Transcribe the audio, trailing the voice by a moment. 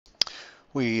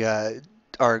We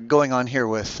are going on here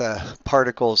with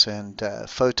particles and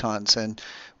photons, and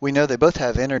we know they both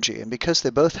have energy. And because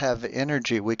they both have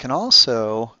energy, we can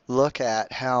also look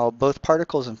at how both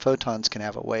particles and photons can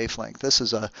have a wavelength. This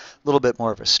is a little bit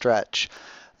more of a stretch.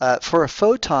 For a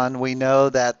photon, we know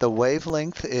that the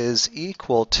wavelength is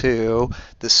equal to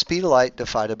the speed of light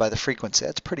divided by the frequency.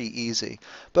 That's pretty easy.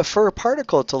 But for a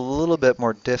particle, it's a little bit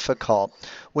more difficult.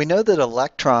 We know that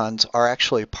electrons are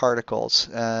actually particles.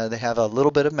 They have a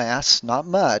little bit of mass, not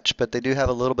much, but they do have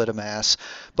a little bit of mass.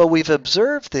 But we've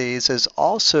observed these as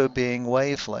also being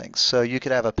wavelengths. So you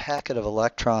could have a packet of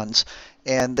electrons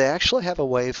and they actually have a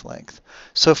wavelength.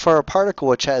 So for a particle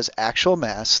which has actual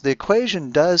mass, the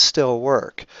equation does still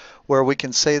work, where we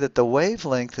can say that the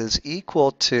wavelength is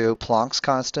equal to Planck's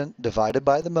constant divided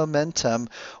by the momentum,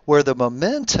 where the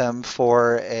momentum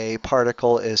for a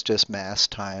particle is just mass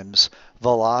times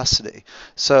velocity.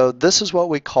 So this is what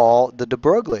we call the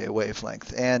DeBroglie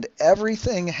wavelength, and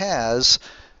everything has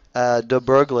a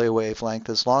DeBroglie wavelength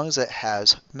as long as it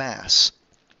has mass.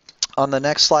 On the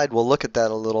next slide, we'll look at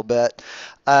that a little bit.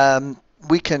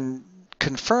 We can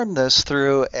confirm this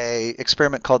through an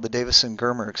experiment called the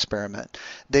Davison-Germer experiment.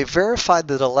 They verified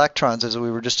that electrons, as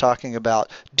we were just talking about,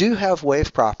 do have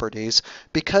wave properties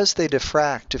because they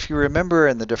diffract. If you remember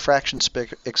in the diffraction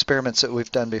experiments that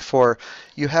we've done before,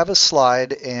 you have a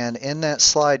slide, and in that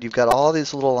slide you've got all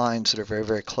these little lines that are very,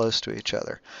 very close to each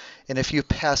other. And if you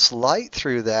pass light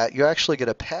through that, you actually get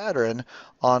a pattern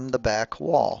on the back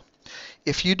wall.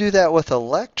 If you do that with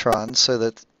electrons, so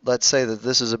that let's say that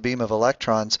this is a beam of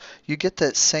electrons, you get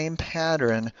that same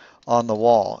pattern on the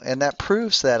wall. And that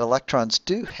proves that electrons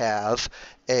do have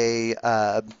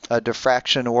a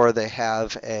diffraction, or they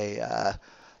have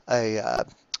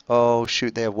oh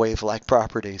shoot, they have wave-like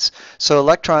properties. So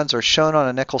electrons are shown on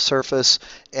a nickel surface,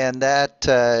 and that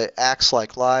acts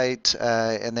like light,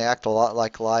 and they act a lot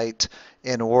like light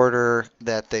in order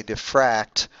that they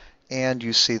diffract, and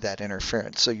you see that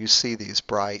interference. So you see these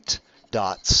bright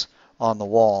dots on the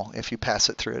wall if you pass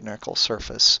it through a nickel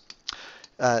surface.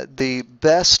 The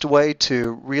best way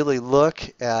to really look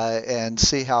and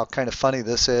see how kind of funny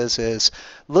this is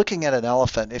looking at an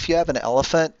elephant. If you have an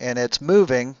elephant and it's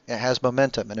moving, it has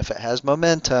momentum. And if it has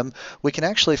momentum, we can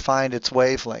actually find its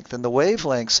wavelength. And the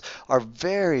wavelengths are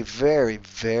very, very,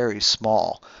 very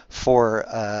small for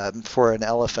an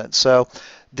elephant. So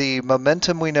the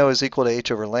momentum we know is equal to h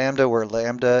over lambda, where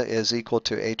lambda is equal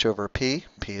to h over p.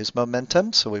 P is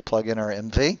momentum, so we plug in our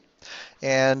mv.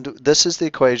 And this is the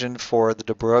equation for the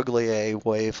de Broglie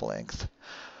wavelength.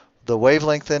 The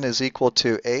wavelength then is equal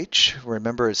to h.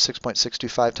 Remember, it's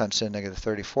 6.625 times 10 to the negative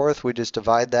 34th. We just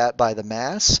divide that by the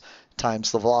mass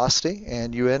times the velocity,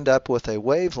 and you end up with a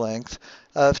wavelength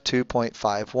of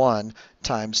 2.51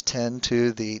 times 10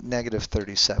 to the negative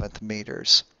 37th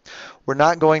meters. We're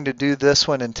not going to do this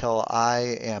one until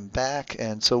I am back,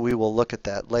 and so we will look at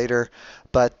that later.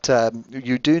 But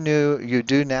you do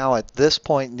now at this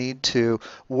point need to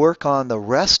work on the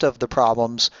rest of the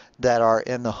problems that are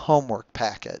in the homework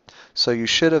packet. So you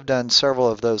should have done several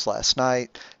of those last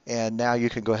night, and now you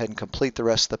can go ahead and complete the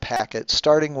rest of the packet,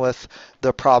 starting with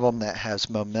the problem that has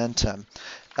momentum.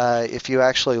 If you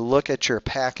actually look at your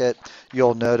packet,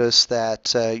 you'll notice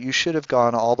that you should have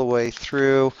gone all the way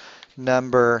through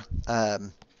number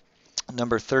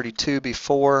 32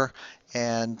 before,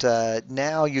 and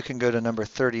now you can go to number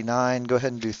 39. Go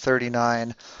ahead and do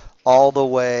 39 all the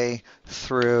way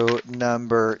through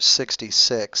number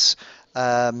 66.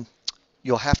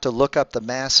 You'll have to look up the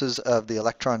masses of the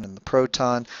electron and the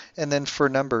proton, and then for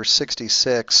number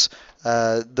 66,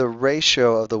 the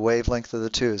ratio of the wavelength of the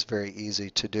two is very easy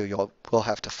to do. We'll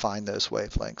have to find those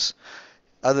wavelengths.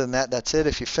 Other than that, that's it.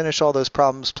 If you finish all those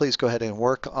problems, please go ahead and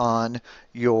work on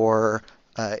your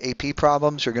AP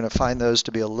problems. You're going to find those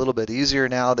to be a little bit easier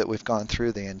now that we've gone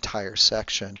through the entire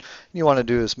section. You want to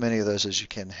do as many of those as you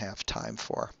can have time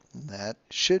for. And that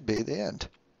should be the end.